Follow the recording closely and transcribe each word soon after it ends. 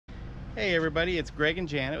Hey everybody, it's Greg and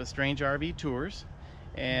Janet with Strange RV Tours,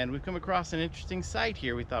 and we've come across an interesting site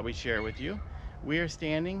here we thought we'd share with you. We are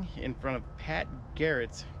standing in front of Pat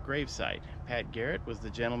Garrett's gravesite. Pat Garrett was the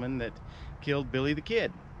gentleman that killed Billy the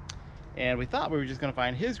Kid, and we thought we were just going to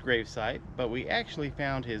find his gravesite, but we actually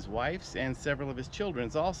found his wife's and several of his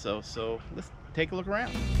children's also, so let's take a look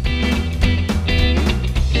around.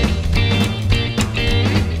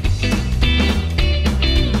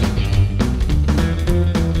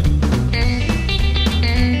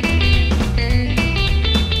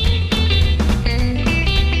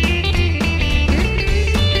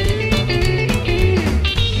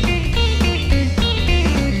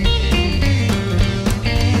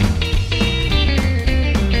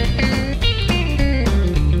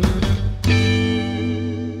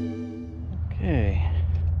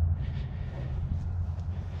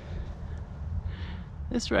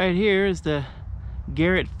 This right here is the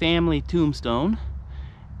Garrett family tombstone,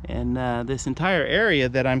 and this entire area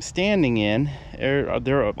that I'm standing in, they're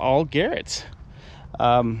all Garretts.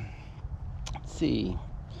 Let's see.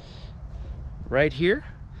 Right here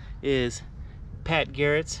is Pat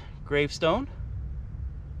Garrett's gravestone.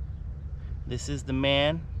 This is the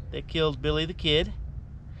man that killed Billy the Kid.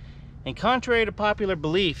 And contrary to popular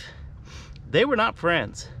belief, they were not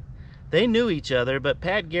friends. They knew each other, but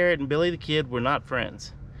Pat Garrett and Billy the Kid were not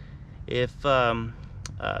friends. If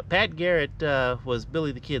Pat Garrett was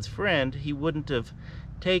Billy the Kid's friend, he wouldn't have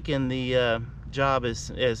taken the job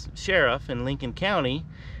as sheriff in Lincoln County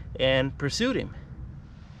and pursued him.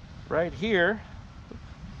 Right here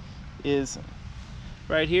is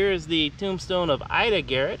the tombstone of Ida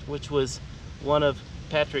Garrett, which was one of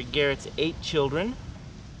Patrick Garrett's 8 children.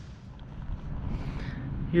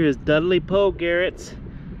 Here is Dudley Poe Garrett's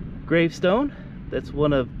gravestone. That's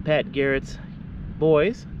one of Pat Garrett's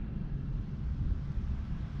boys.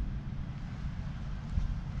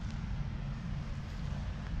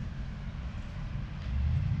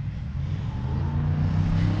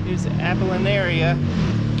 Here's Apollinaria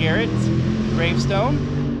Garrett's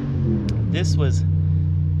gravestone. This was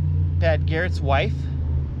Pat Garrett's wife,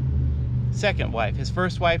 second wife. His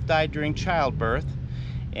first wife died during childbirth,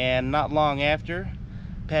 and not long after,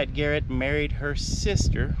 Pat Garrett married her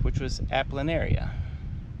sister, which was Apollinaria.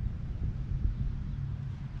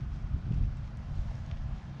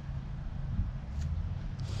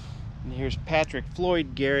 And here's Patrick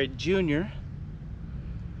Floyd Garrett Jr.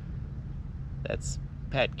 That's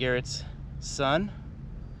Pat Garrett's son.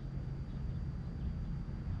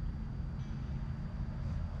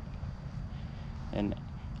 And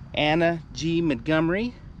Anna G.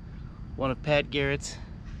 Montgomery, one of Pat Garrett's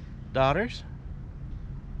daughters.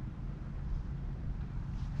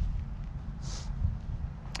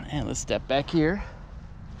 And let's step back here.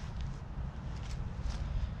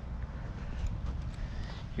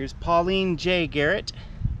 Here's Pauline J. Garrett.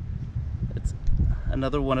 That's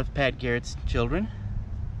another one of Pat Garrett's children.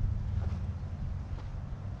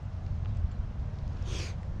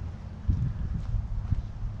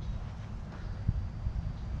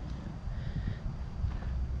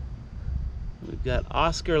 We've got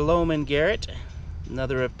Oscar Lohman Garrett,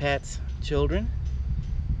 another of Pat's children.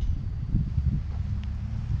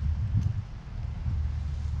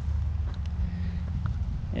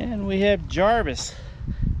 And we have Jarvis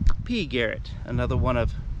P. Garrett, another one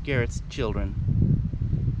of Garrett's children.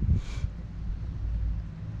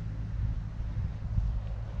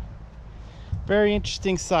 Very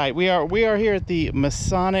interesting site. We are here at the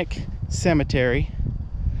Masonic Cemetery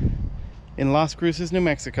in Las Cruces, New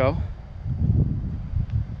Mexico.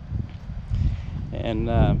 And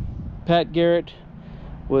Pat Garrett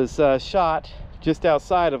was shot just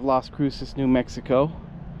outside of Las Cruces, New Mexico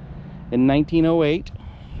in 1908.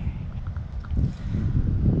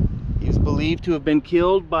 Believed to have been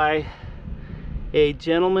killed by a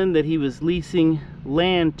gentleman that he was leasing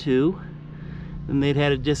land to, and they'd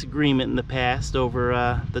had a disagreement in the past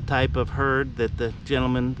over the type of herd that the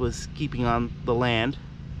gentleman was keeping on the land.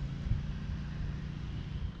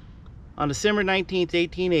 On December 19th,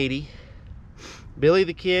 1880, Billy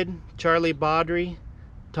the Kid, Charlie Baudry,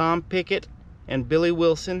 Tom Pickett, and Billy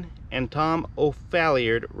Wilson and Tom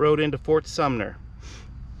O'Phalliard rode into Fort Sumner.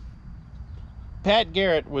 Pat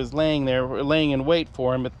Garrett was laying in wait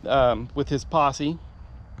for him with his posse,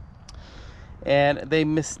 and they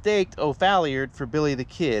mistaked O'Phalliard for Billy the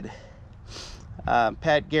Kid.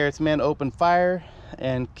 Pat Garrett's men opened fire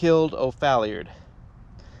and killed O'Phalliard.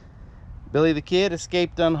 Billy the Kid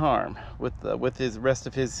escaped unharmed with the rest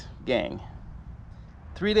of his gang.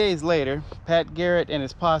 3 days later, Pat Garrett and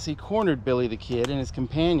his posse cornered Billy the Kid and his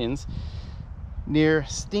companions near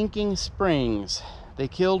Stinking Springs, They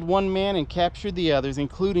killed one man and captured the others,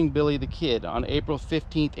 including Billy the Kid, on April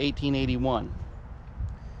 15th, 1881.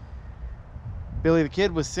 Billy the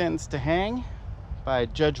Kid was sentenced to hang by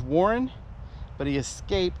Judge Warren, but he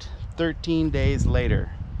escaped 13 days later.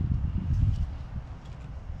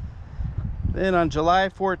 Then on July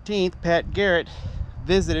 14th, Pat Garrett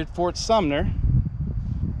visited Fort Sumner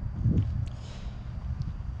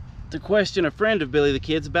to question a friend of Billy the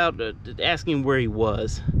Kid's about asking where he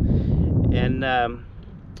was. And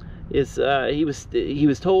he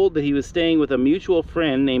was told that he was staying with a mutual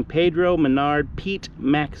friend named Pedro Menard Pete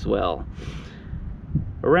Maxwell.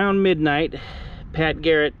 Around midnight, Pat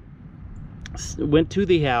Garrett went to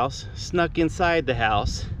the house, snuck inside the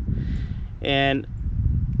house, and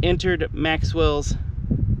entered Maxwell's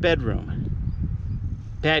bedroom.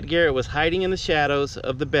 Pat Garrett was hiding in the shadows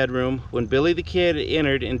of the bedroom when Billy the Kid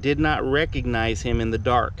entered and did not recognize him in the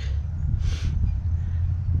dark.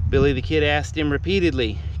 Billy the Kid asked him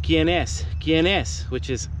repeatedly, "Quien es? Quien es?" which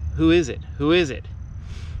is, "Who is it? Who is it?"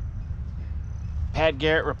 Pat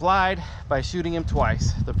Garrett replied by shooting him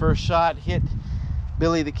twice. The first shot hit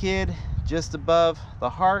Billy the Kid just above the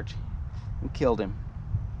heart and killed him.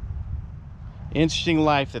 Interesting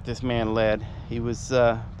life that this man led. He was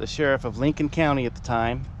the sheriff of Lincoln County at the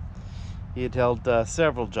time. He had held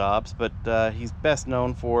several jobs, but he's best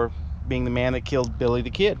known for being the man that killed Billy the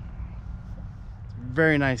Kid.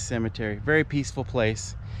 Very nice cemetery, very peaceful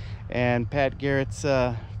place. And Pat Garrett's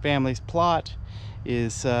family's plot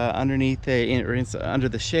is underneath under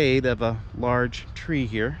the shade of a large tree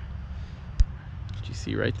here, which you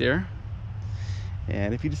see right there.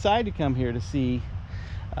 And if you decide to come here to see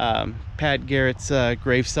Pat Garrett's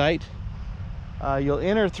gravesite, you'll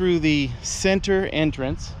enter through the center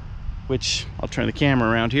entrance, which I'll turn the camera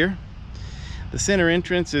around here. The center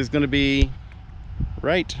entrance is going to be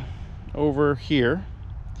right over here,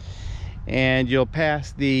 and you'll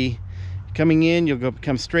pass coming in, you'll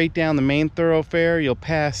come straight down the main thoroughfare. You'll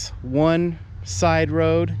pass one side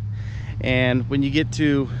road, and when you get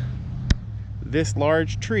to this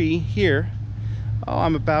large tree here,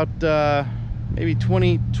 I'm about maybe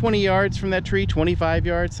 20 yards from that tree, 25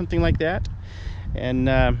 yards, something like that.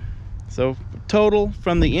 And so total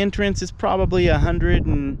from the entrance is probably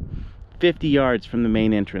 150 yards from the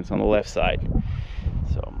main entrance on the left side.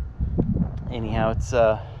 So anyhow, it's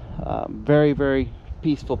a very, very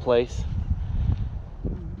peaceful place.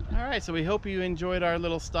 All right, so we hope you enjoyed our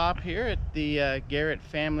little stop here at the Garrett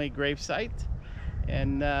family gravesite.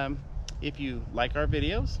 And if you like our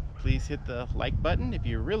videos, please hit the like button. If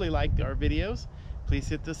you really liked our videos, please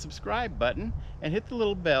hit the subscribe button and hit the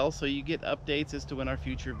little bell so you get updates as to when our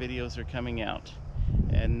future videos are coming out.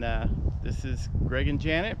 And this is Greg and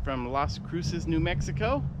Janet from Las Cruces, New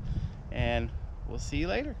Mexico, and we'll see you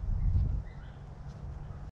later.